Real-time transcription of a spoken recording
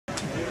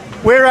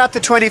We're at the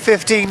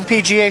 2015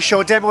 PGA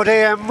Show Demo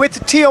Day. I'm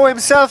with T.O.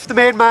 himself, the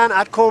main man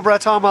at Cobra,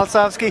 Tom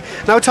Olsavsky.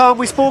 Now, Tom,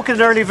 we spoke in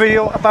an early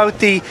video about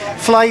the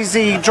Fly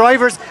Z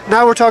drivers.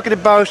 Now we're talking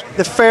about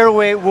the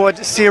Fairway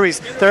Wood series.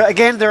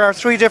 There are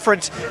three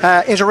different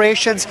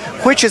iterations.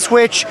 Which is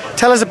which?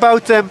 Tell us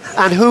about them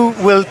and who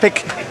will pick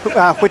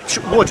which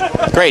wood.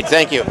 Great,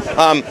 thank you.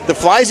 The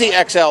Fly Z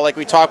XL, like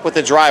we talked with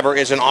the driver,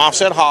 is an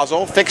offset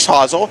hosel, fixed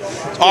hosel.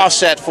 It's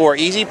offset for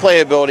easy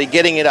playability,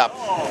 getting it up.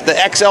 The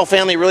XL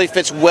family really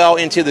fits well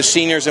into the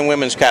seniors and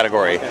women's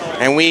category,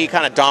 and we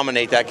kind of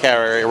dominate that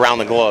category around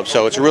the globe,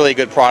 so it's a really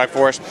good product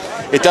for us.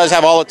 It does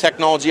have all the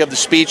technology of the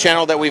speed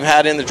channel that we've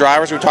had in the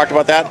drivers, we talked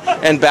about that,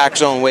 and back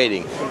zone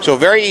weighting. So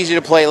very easy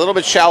to play, a little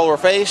bit shallower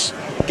face,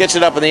 gets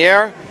it up in the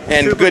air,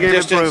 and Super good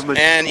distance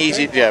and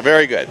easy. Yeah,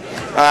 very good.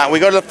 We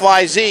go to the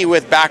Fly Z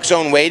with back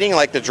zone weighting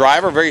like the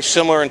driver, very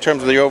similar in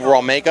terms of the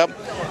overall makeup.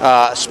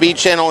 Speed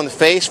channel in the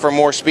face for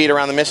more speed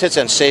around the mishits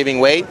and saving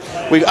weight.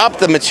 We've upped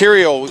the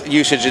material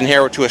usage in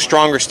here to a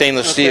stronger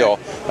stainless steel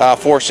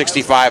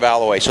 465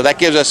 alloy. So that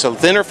gives us a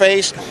thinner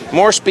face,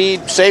 more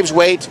speed, saves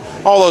weight,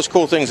 all those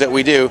cool things that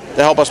we do to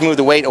help us move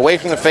the weight away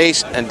from the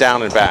face and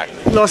down and back.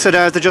 Plus it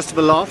has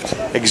adjustable loft.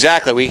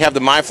 Exactly. We have the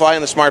MyFly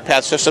and the Smart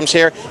Pad systems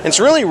here. And it's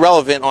really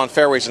relevant on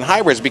fairways and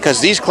hybrids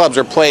because these clubs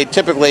are played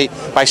typically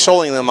by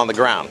soling them on the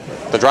ground.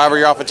 The driver,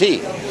 you're off a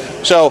tee.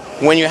 So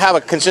when you have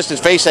a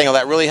consistent face angle,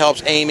 that really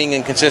helps aiming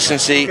and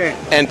consistency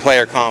and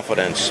player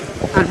confidence.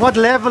 And what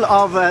level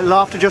of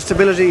loft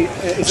adjustability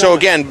is So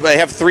again, they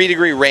have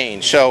 3-degree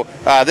range. So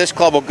this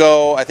club will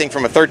go, I think,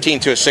 from a 13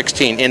 to a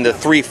 16 in the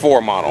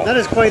 3-4 model. That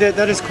is quite a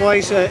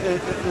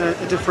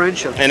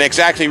differential. And it's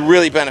actually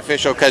really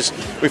beneficial because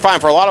we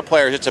find for a lot of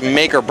players it's a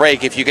make or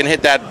break. If you can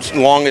hit that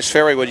longest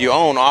fairway wood you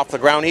own off the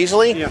ground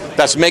easily,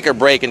 that's make or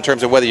break in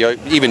terms of whether you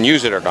even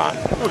use it or not.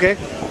 Okay.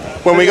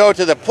 When we go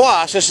to the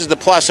Plus, this is the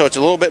Plus, so it's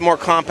a little bit more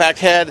compact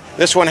head.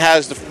 This one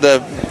has the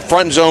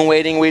front zone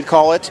weighting, we'd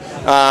call it,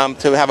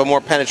 to have a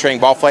more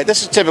penetrating ball flight.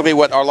 This is typically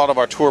what a lot of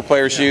our tour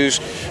players use.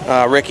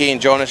 Ricky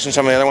and Jonas and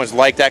some of the other ones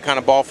like that kind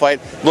of ball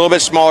flight. A little bit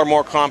smaller,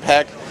 more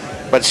compact,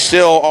 but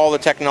still all the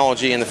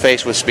technology in the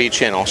face with speed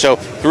channel. So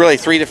really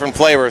 3 different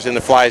flavors in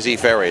the Fly Z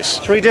fairways.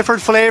 3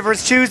 different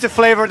flavors. Choose the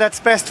flavor that's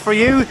best for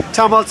you.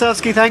 Tom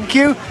Olsavsky, thank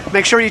you.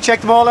 Make sure you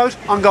check them all out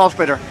on Golf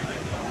Bidder.